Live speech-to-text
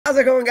How's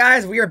it going,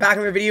 guys? We are back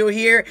in a video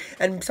here,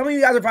 and some of you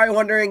guys are probably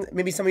wondering,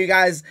 maybe some of you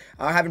guys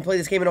haven't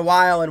played this game in a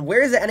while, and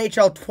where's the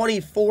NHL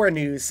 24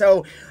 news?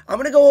 So I'm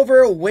going to go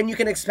over when you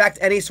can expect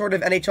any sort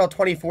of NHL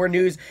 24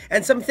 news,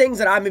 and some things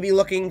that I'm going to be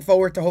looking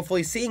forward to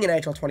hopefully seeing in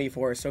NHL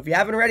 24. So if you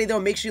haven't already, though,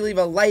 make sure you leave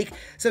a like,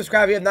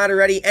 subscribe if you have not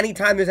already.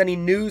 Anytime there's any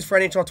news for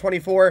NHL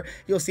 24,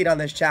 you'll see it on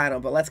this channel,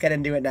 but let's get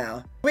into it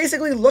now.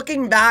 Basically,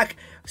 looking back,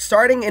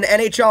 starting in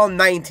NHL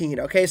 19,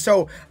 okay?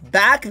 So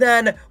back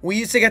then, we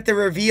used to get the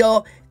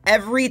reveal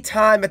every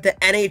time at the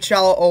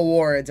NHL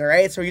awards, all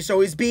right? So it used to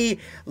always be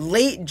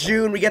late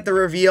June, we get the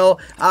reveal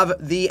of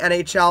the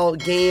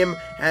NHL game,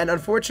 and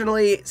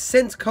unfortunately,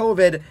 since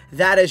COVID,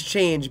 that has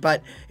changed,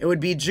 but it would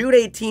be June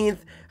 18th,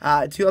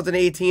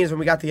 2018 is when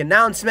we got the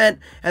announcement,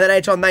 and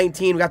then NHL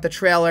 19, we got the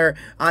trailer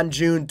on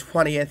June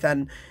 20th,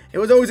 and it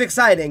was always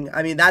exciting.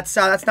 I mean, that's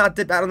not, I don't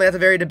think that's a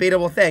very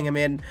debatable thing. I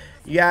mean,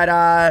 you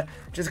had,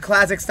 just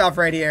classic stuff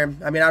right here.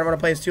 I mean, I don't want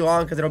to play this too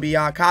long because it'll be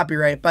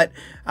copyright. But,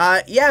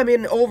 yeah, I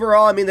mean,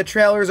 overall, I mean, the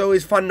trailer is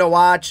always fun to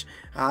watch.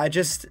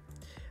 Just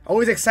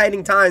always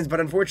exciting times.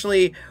 But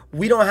unfortunately,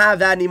 we don't have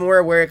that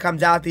anymore where it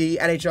comes out the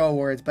NHL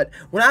awards. But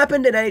what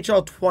happened in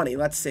NHL 20?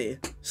 Let's see.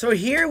 So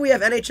here we have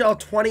NHL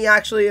 20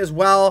 actually as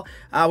well.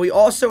 We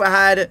also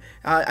had,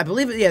 I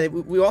believe, yeah,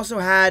 we also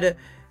had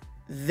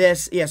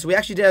this, yeah, so we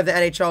actually did have the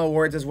NHL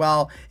awards as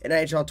well in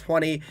NHL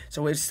 20,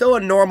 so it's still a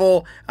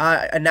normal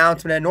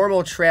announcement, a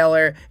normal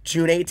trailer,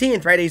 June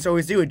 18th, right? They used to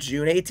always do it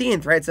June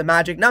 18th, right? It's a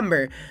magic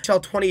number.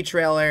 NHL 20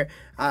 trailer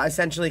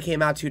essentially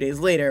came out 2 days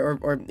later,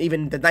 or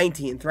even the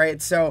 19th, right?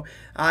 So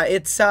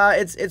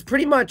it's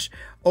pretty much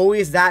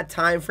always that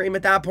time frame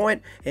at that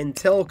point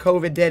until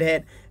COVID did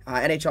hit.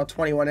 NHL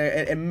 21,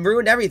 it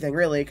ruined everything,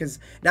 really, because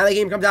now the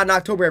game comes out in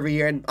October every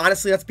year, and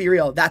honestly, let's be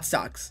real, that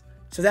sucks.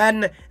 So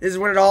then, this is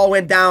when it all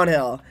went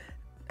downhill.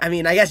 I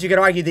mean, I guess you could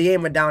argue the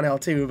game went downhill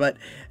too, but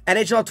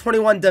NHL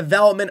 21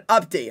 development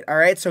update, all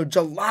right? So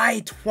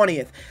July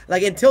 20th.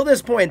 Like, until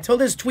this point, until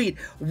this tweet,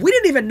 we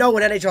didn't even know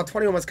when NHL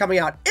 21 was coming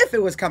out, if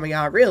it was coming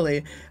out,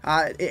 really.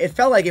 It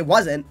felt like it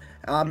wasn't.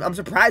 I'm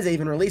surprised they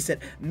even released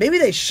it. Maybe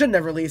they shouldn't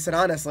have released it,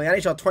 honestly.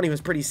 NHL 20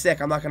 was pretty sick,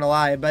 I'm not going to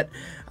lie. But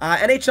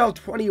NHL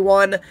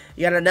 21,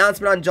 you got an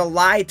announcement on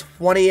July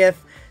 20th.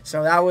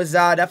 So that was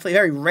definitely a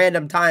very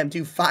random time,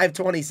 too.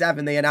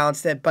 5/27 they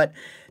announced it, but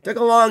it took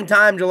a long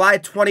time, July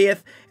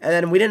 20th, and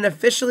then we didn't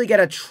officially get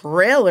a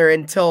trailer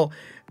until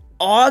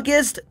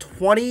August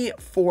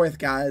 24th,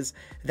 guys.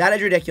 That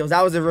is ridiculous.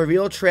 That was a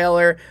reveal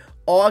trailer,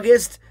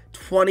 August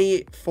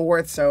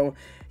 24th, so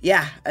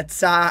yeah,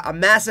 it's a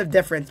massive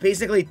difference.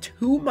 Basically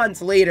 2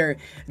 months later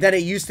than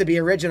it used to be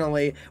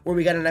originally, where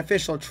we got an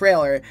official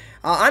trailer.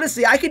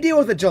 Honestly, I could deal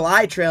with a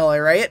July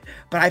trailer, right?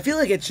 But I feel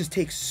like it just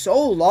takes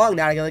so long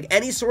now to get like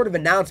any sort of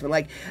announcement.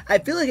 Like, I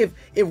feel like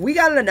if we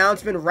got an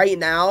announcement right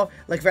now,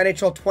 like for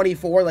NHL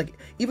 24, like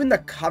even the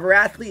cover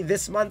athlete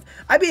this month,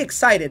 I'd be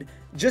excited.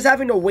 Just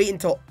having to wait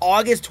until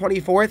August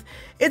 24th,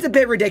 it's a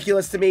bit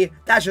ridiculous to me.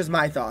 That's just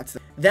my thoughts.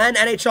 Then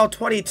NHL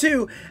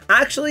 22,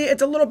 actually,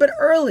 it's a little bit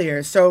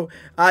earlier. So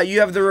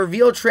you have the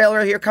reveal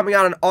trailer here coming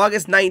out on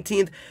August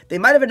 19th. They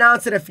might have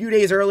announced it a few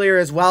days earlier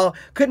as well.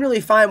 Couldn't really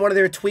find one of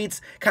their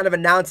tweets kind of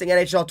announcing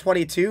NHL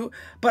 22.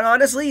 But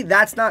honestly,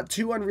 that's not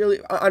too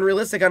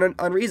unrealistic,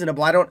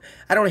 unreasonable. I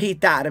don't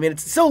hate that. I mean,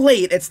 it's still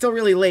late. It's still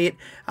really late.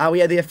 We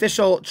had the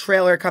official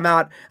trailer come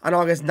out on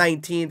August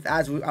 19th,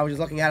 as I was just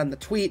looking at on the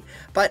tweet.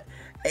 But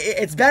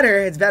it's better.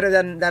 It's better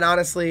than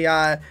honestly,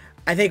 I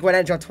think what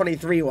NHL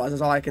 23 was,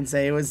 is all I can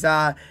say. It was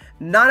not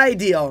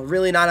ideal,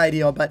 really not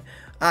ideal, but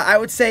I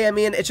would say, I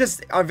mean, it's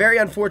just a very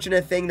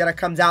unfortunate thing that it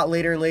comes out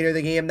later and later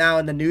the game now,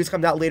 and the news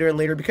comes out later and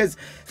later, because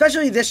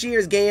especially this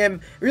year's game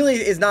really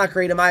is not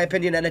great in my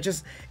opinion, and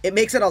it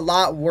makes it a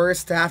lot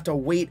worse to have to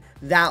wait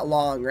that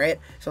long, right?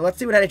 So let's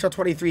see what NHL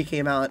 23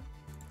 came out.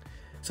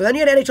 So then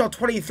you had NHL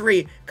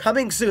 23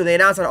 coming soon. They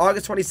announced on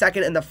August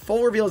 22nd, and the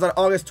full reveal is on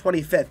August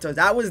 25th. So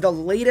that was the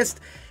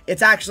latest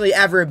it's actually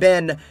ever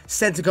been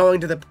since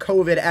going to the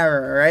COVID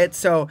era, right?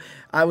 So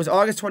it was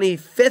August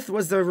 25th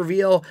was the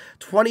reveal.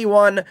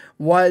 21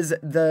 was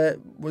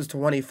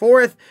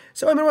 24th.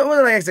 So I mean, it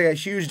wasn't like a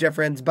huge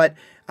difference, but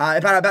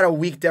about a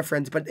week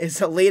difference. But it's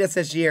the latest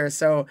this year.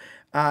 So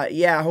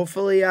yeah,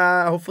 hopefully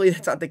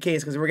that's not the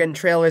case, because we're getting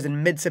trailers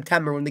in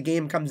mid-September when the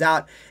game comes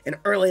out in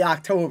early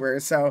October.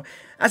 So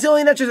that's the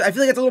only thing that I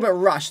feel like it's a little bit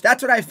rushed.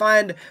 That's what I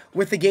find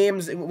with the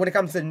games when it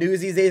comes to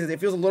news these days, is it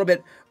feels a little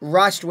bit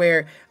rushed,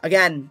 where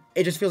again,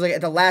 it just feels like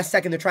at the last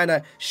second they're trying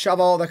to shove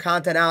all the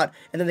content out,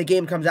 and then the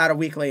game comes out a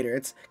week later.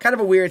 It's kind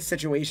of a weird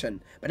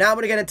situation. But now I'm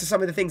going to get into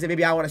some of the things that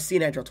maybe I want to see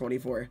in NHL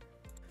 24.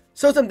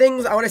 So some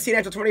things I want to see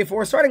in NHL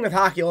 24, starting with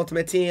Hockey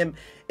Ultimate Team,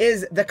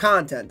 is the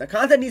content. The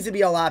content needs to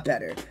be a lot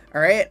better,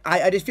 all right?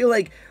 I just feel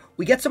like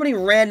we get so many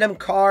random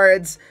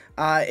cards.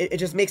 It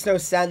just makes no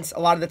sense a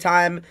lot of the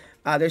time.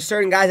 There's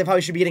certain guys that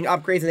probably should be getting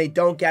upgrades and they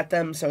don't get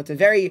them, so it's a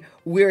very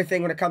weird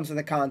thing when it comes to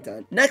the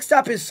content. Next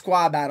up is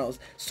squad battles.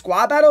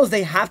 Squad battles,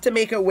 they have to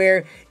make it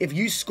where if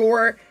you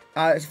score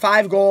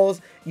 5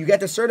 goals, you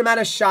get a certain amount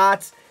of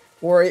shots,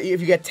 or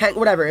if you get 10,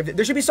 whatever.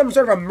 There should be some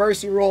sort of a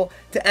mercy rule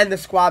to end the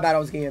squad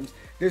battles games.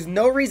 There's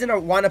no reason to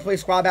want to play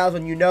squad battles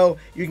when you know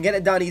you can get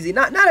it done easy.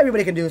 Not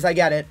everybody can do this, I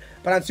get it.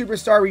 But on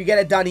Superstar, where you get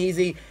it done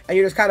easy, and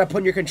you're just kind of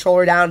putting your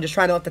controller down, just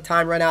trying to let the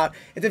time run out,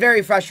 it's a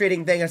very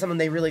frustrating thing, and something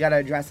they really got to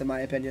address, in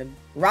my opinion.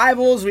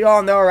 Rivals, we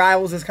all know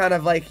Rivals is kind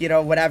of like, you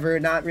know, whatever,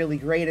 not really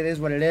great. It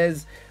is what it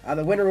is.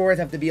 The win rewards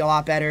have to be a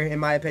lot better, in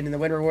my opinion. The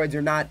win rewards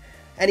are not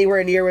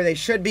anywhere near where they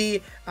should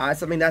be.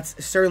 Something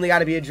that's certainly got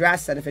to be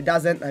addressed, and if it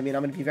doesn't, I mean,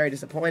 I'm going to be very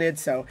disappointed.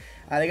 So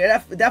they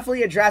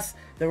definitely address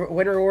the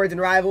win rewards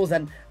and Rivals,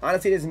 and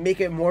honestly just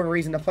make it more of a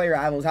reason to play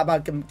Rivals. How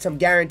about some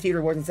guaranteed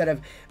rewards instead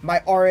of my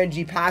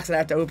RNG packs that I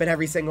have to open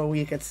every single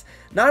week? It's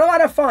not a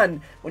lot of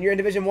fun when you're in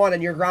Division 1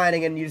 and you're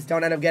grinding and you just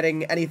don't end up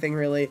getting anything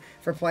really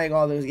for playing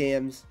all those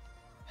games.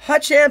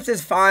 Hut Champs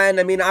is fine.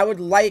 I mean, I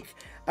would like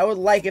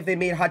if they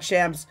made Hut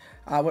Champs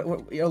a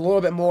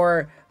little bit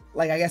more,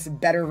 like, I guess,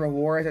 better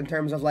rewards in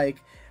terms of, like,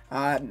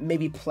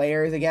 maybe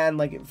players again,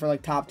 like for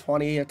like top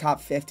 20 or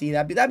top 50.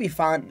 That'd be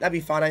fun. That'd be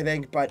fun, I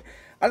think. But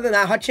other than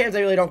that, Hut Champs, I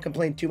really don't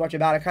complain too much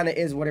about. It kind of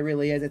is what it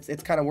really is.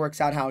 It's kind of works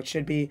out how it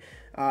should be.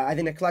 I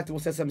think the collectible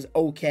system's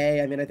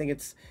okay. I mean, I think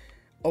it's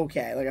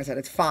okay. Like I said,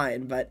 it's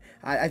fine, but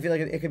I feel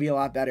like it could be a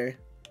lot better.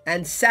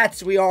 And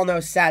sets, we all know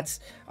sets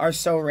are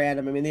so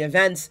random. I mean, the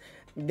events,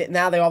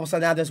 now they all of a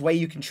sudden have this way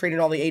you can trade in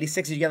all the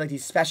 86s. You get like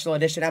these special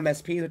edition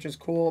MSPs, which is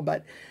cool,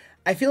 but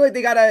I feel like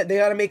they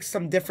gotta make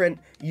some different,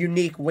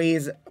 unique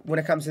ways when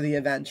it comes to the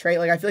events, right?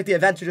 Like, I feel like the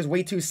events are just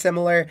way too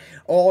similar.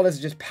 All this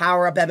is just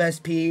power up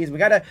MSPs. We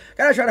gotta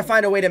try to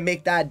find a way to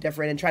make that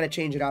different and try to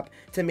change it up,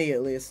 to me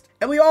at least.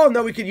 And we all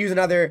know we could use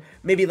another,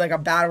 maybe like a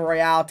battle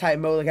royale type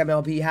mode like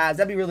MLB has.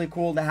 That'd be really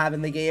cool to have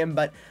in the game,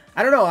 but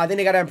I don't know. I think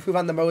they gotta improve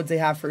on the modes they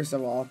have first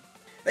of all.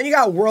 Then you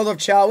got World of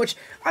Chell, which,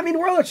 I mean,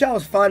 World of Chell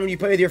is fun when you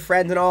play with your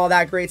friends and all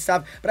that great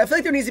stuff, but I feel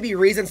like there needs to be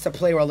reasons to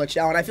play World of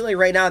Chell, and I feel like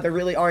right now there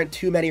really aren't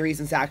too many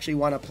reasons to actually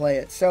want to play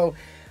it. So,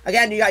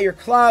 again, you got your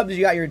clubs,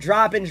 you got your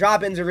drop-in.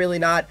 Drop-ins are really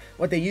not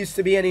what they used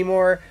to be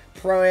anymore.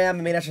 Pro-Am,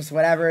 I mean, that's just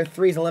whatever.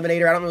 3's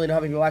Eliminator. I don't really know how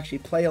many people actually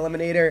play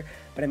Eliminator,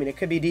 but, I mean, it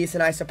could be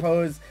decent, I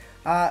suppose.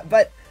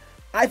 But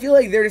I feel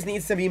like there just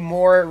needs to be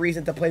more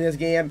reason to play this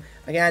game.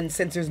 Again,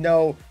 since there's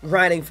no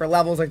grinding for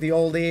levels like the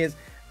old days,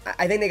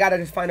 I think they got to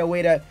just find a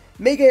way to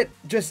make it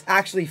just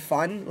actually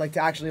fun, like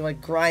to actually like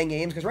grind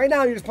games. Because right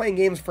now you're just playing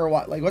games for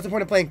what? Like, what's the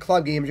point of playing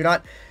club games? You're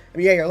not, I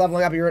mean, yeah, you're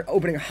leveling up, you're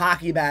opening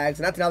hockey bags,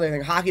 and that's another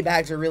thing. Hockey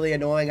bags are really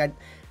annoying. I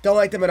don't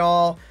like them at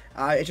all.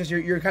 It's just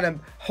you're kind of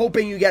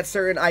hoping you get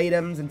certain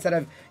items instead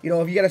of, you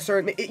know, if you get a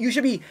certain, you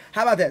should be,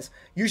 how about this?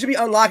 You should be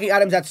unlocking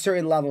items at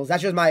certain levels.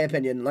 That's just my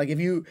opinion. Like, if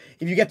you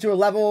get to a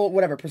level,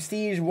 whatever,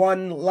 Prestige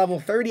 1,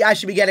 level 30, I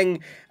should be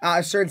getting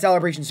a certain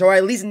celebration. So I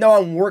at least know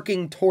I'm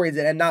working towards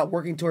it and not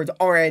working towards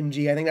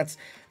RNG. I think that's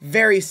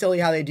very silly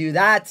how they do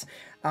that.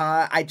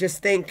 I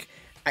just think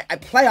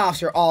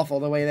playoffs are awful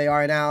the way they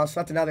are now,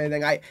 so that's another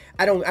thing. I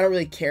don't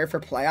really care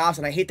for playoffs,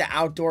 and I hate the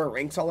outdoor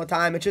rinks all the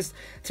time. It just,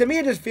 to me,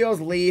 it just feels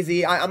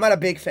lazy. I'm not a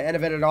big fan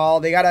of it at all.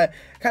 They gotta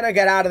kind of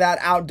get out of that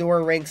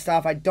outdoor rink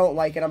stuff. I don't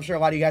like it. I'm sure a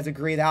lot of you guys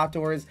agree. The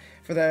outdoors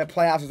for the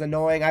playoffs is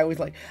annoying. I'd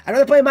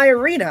rather play my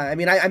arena. I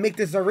mean, I make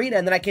this arena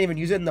and then I can't even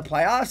use it in the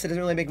playoffs. It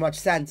doesn't really make much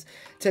sense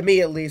to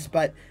me, at least.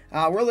 But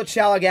World of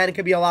Chell, again, it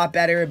could be a lot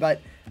better,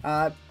 but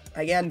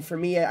again, for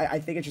me,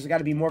 I think it's just got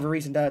to be more of a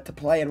reason to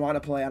play and want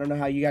to play. I don't know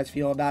how you guys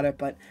feel about it,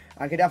 but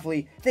I could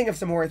definitely think of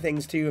some more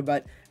things too.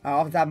 But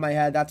off the top of my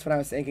head, that's what I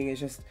was thinking.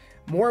 Is just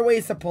more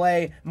ways to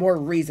play, more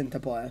reason to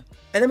play.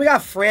 And then we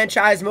got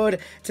Franchise Mode.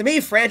 To me,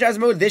 Franchise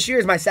Mode this year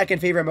is my second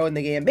favorite mode in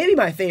the game. Maybe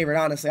my favorite,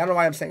 honestly. I don't know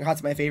why I'm saying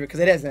Hut's my favorite, because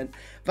it isn't.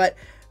 But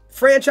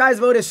Franchise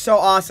Mode is so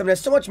awesome.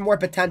 There's so much more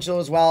potential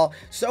as well.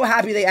 So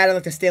happy they added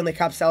like the Stanley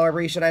Cup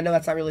celebration. I know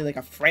that's not really like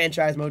a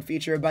Franchise Mode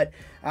feature, but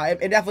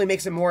it definitely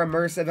makes it more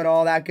immersive and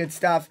all that good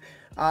stuff.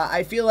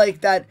 I feel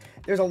like that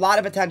there's a lot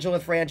of potential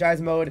with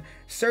Franchise Mode.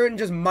 Certain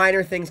just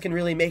minor things can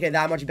really make it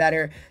that much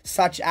better,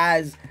 such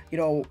as, you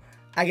know,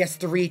 I guess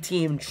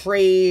 3-team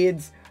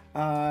trades.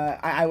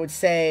 I would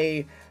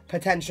say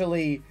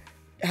potentially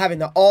having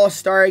the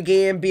All-Star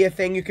game be a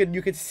thing you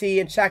could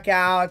see and check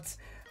out.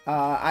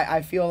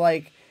 I feel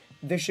like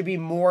there should be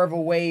more of a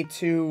way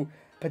to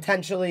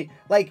potentially,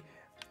 like,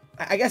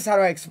 I guess, how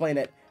do I explain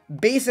it?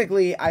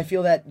 Basically, I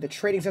feel that the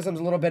trading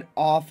system's a little bit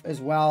off as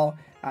well.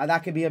 That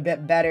could be a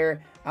bit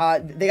better.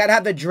 They got to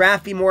have the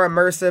draft be more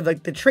immersive.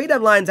 Like, the trade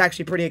deadline's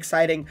actually pretty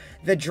exciting.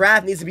 The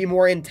draft needs to be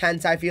more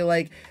intense, I feel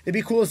like. It'd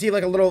be cool to see,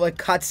 like, a little, like,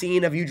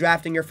 cutscene of you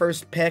drafting your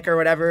first pick or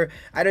whatever.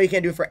 I know you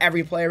can't do it for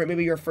every player, but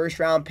maybe your first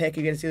round pick,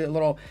 you get to see a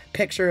little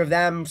picture of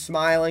them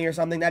smiling or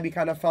something. That'd be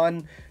kind of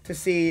fun to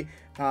see.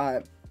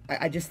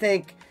 I just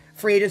think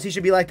free agency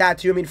should be like that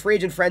too. I mean, free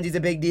agent frenzy's a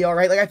big deal,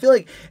 right? Like, I feel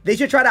like they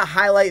should try to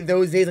highlight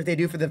those days like they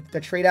do for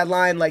the trade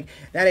deadline. Like,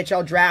 the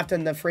NHL draft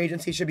and the free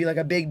agency should be like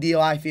a big deal,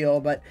 I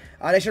feel. But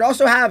they should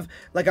also have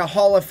like a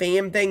Hall of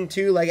Fame thing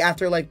too. Like,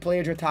 after like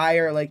players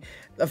retire, like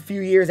a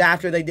few years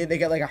after they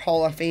get like a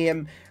Hall of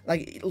Fame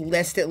like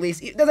list at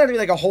least. It doesn't have to be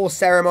like a whole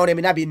ceremony. I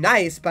mean, that'd be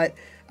nice, but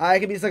it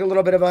could be just like a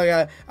little bit of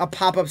like a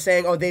pop-up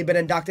saying, oh, they've been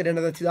inducted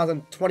into the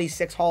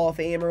 2026 Hall of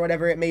Fame or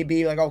whatever it may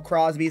be. Like, oh,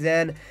 Crosby's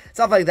in.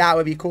 Stuff like that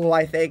would be cool,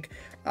 I think,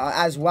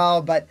 as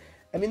well. But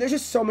I mean, there's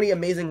just so many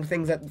amazing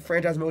things that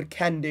franchise mode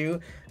can do.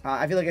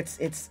 I feel like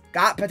it's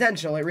got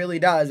potential. It really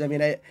does. I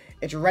mean,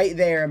 it's right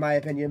there in my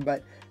opinion,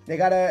 but they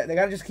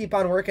gotta just keep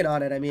on working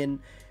on it. I mean,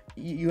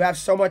 you have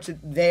so much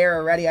there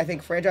already. I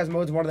think franchise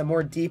mode is one of the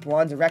more deep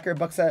ones. The record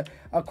book's a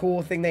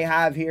cool thing they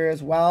have here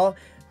as well.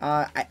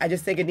 I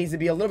just think it needs to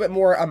be a little bit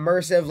more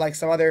immersive, like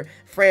some other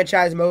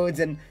franchise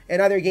modes and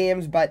other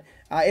games, but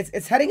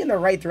it's heading in the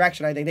right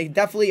direction. I think they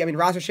definitely, I mean,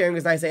 roster sharing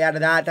was nice. They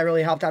added that. That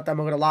really helped out that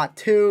mode a lot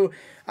too.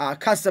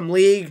 Custom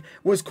League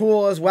was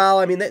cool as well.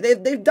 I mean,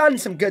 they've done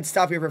some good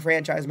stuff here for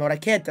franchise mode. I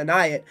can't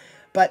deny it,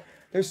 but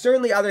there's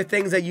certainly other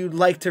things that you'd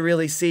like to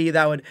really see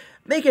that would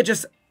make it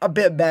just a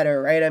bit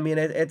better, right? I mean,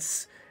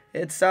 it's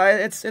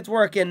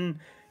working.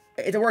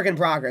 It's a work in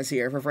progress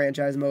here for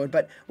franchise mode.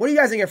 But what do you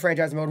guys think of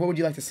franchise mode? What would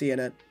you like to see in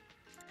it?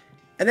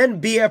 And then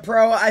Be a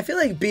Pro. I feel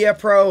like Be a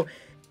Pro,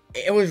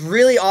 it was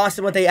really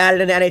awesome what they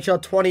added in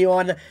NHL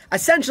 21.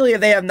 Essentially,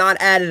 they have not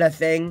added a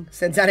thing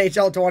since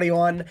NHL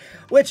 21,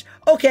 which,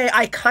 okay,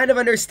 I kind of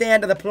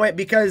understand to the point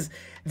because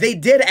they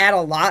did add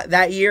a lot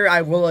that year,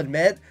 I will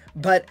admit.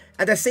 But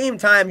at the same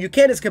time, you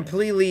can't just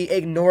completely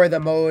ignore the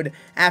mode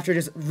after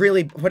just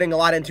really putting a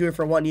lot into it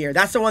for 1 year.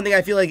 That's the one thing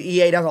I feel like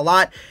EA does a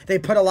lot. They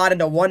put a lot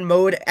into one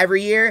mode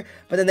every year,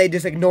 but then they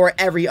just ignore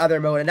every other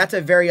mode. And that's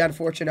a very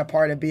unfortunate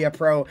part of Be a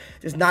Pro.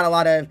 There's not a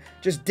lot of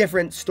just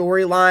different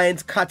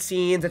storylines,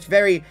 cutscenes. It's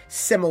very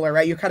similar,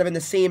 right? You're kind of in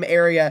the same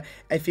area,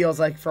 it feels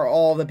like, for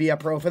all the Be a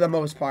Pro for the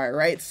most part,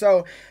 right?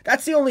 So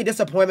that's the only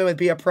disappointment with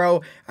Be a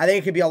Pro. I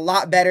think it could be a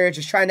lot better.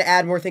 Just trying to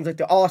add more things like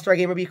the All-Star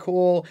game would be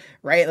cool,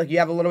 right? Like you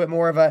have a little bit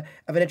more of an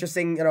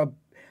interesting, you know,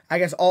 I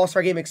guess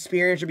All-Star game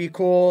experience would be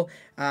cool.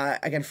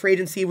 Again, free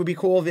agency would be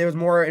cool if there was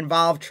more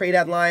involved, trade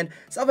deadline,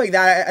 stuff like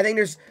that. I think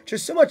there's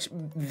just so much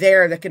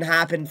there that can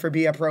happen for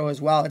Be a Pro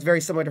as well. It's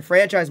very similar to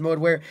franchise mode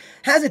where it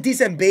has a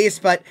decent base,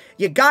 but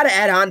you got to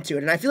add on to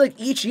it. And I feel like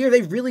each year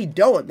they really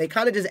don't. They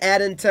kind of just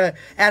add on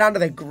to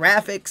the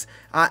graphics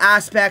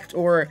aspect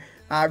or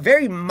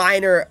very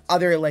minor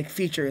other like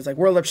features like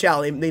World of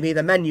Shell. They made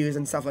the menus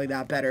and stuff like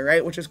that better,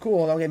 right? Which is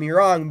cool, don't get me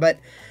wrong, but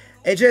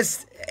it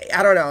just,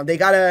 I don't know, they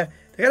gotta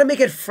make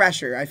it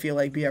fresher, I feel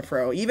like, Be a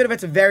Pro. Even if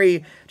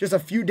it's just a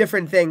few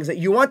different things. That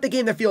you want the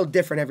game to feel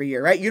different every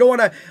year, right? You don't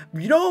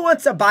want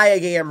to buy a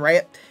game,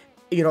 right?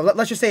 You know,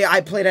 let's just say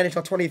I played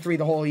NHL 23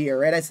 the whole year,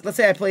 right? Let's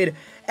say I played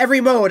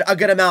every mode a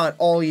good amount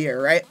all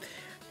year, right?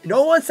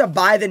 No one wants to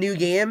buy the new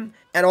game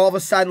and all of a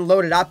sudden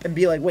load it up and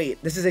be like,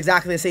 wait, this is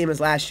exactly the same as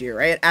last year,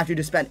 right? After you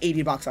just spent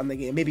 $80 on the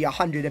game, maybe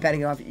 100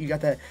 depending on if you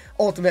got the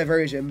ultimate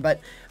version.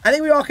 But I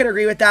think we all can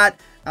agree with that.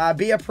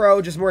 Be a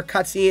Pro, just more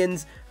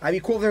cutscenes. It'd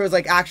be cool if there was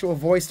like actual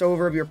voiced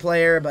over of your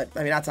player, but I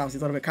mean, that's obviously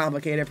a little bit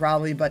complicated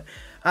probably, but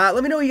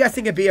let me know what you guys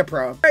think of Be a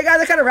Pro. All right, guys,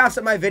 that kind of wraps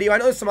up my video. I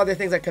know there's some other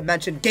things I could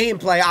mention.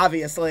 Gameplay,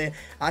 obviously.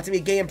 To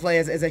me, gameplay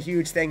is a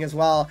huge thing as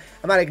well.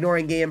 I'm not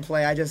ignoring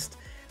gameplay. I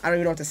don't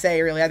even know what to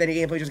say, really. I think the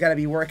gameplay just got to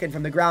be working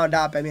from the ground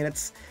up. I mean,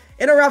 it's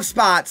in a rough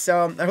spot,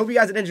 so I hope you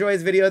guys did enjoy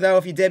this video, though.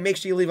 If you did, make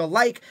sure you leave a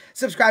like,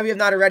 subscribe if you have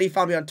not already,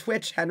 follow me on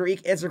Twitch,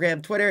 Henreek,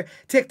 Instagram, Twitter,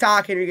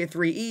 TikTok, Henreek with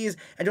 3 E's,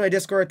 and join my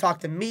Discord,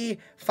 talk to me,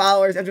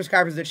 followers, and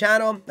subscribers to the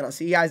channel, and I'll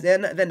see you guys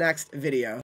in the next video.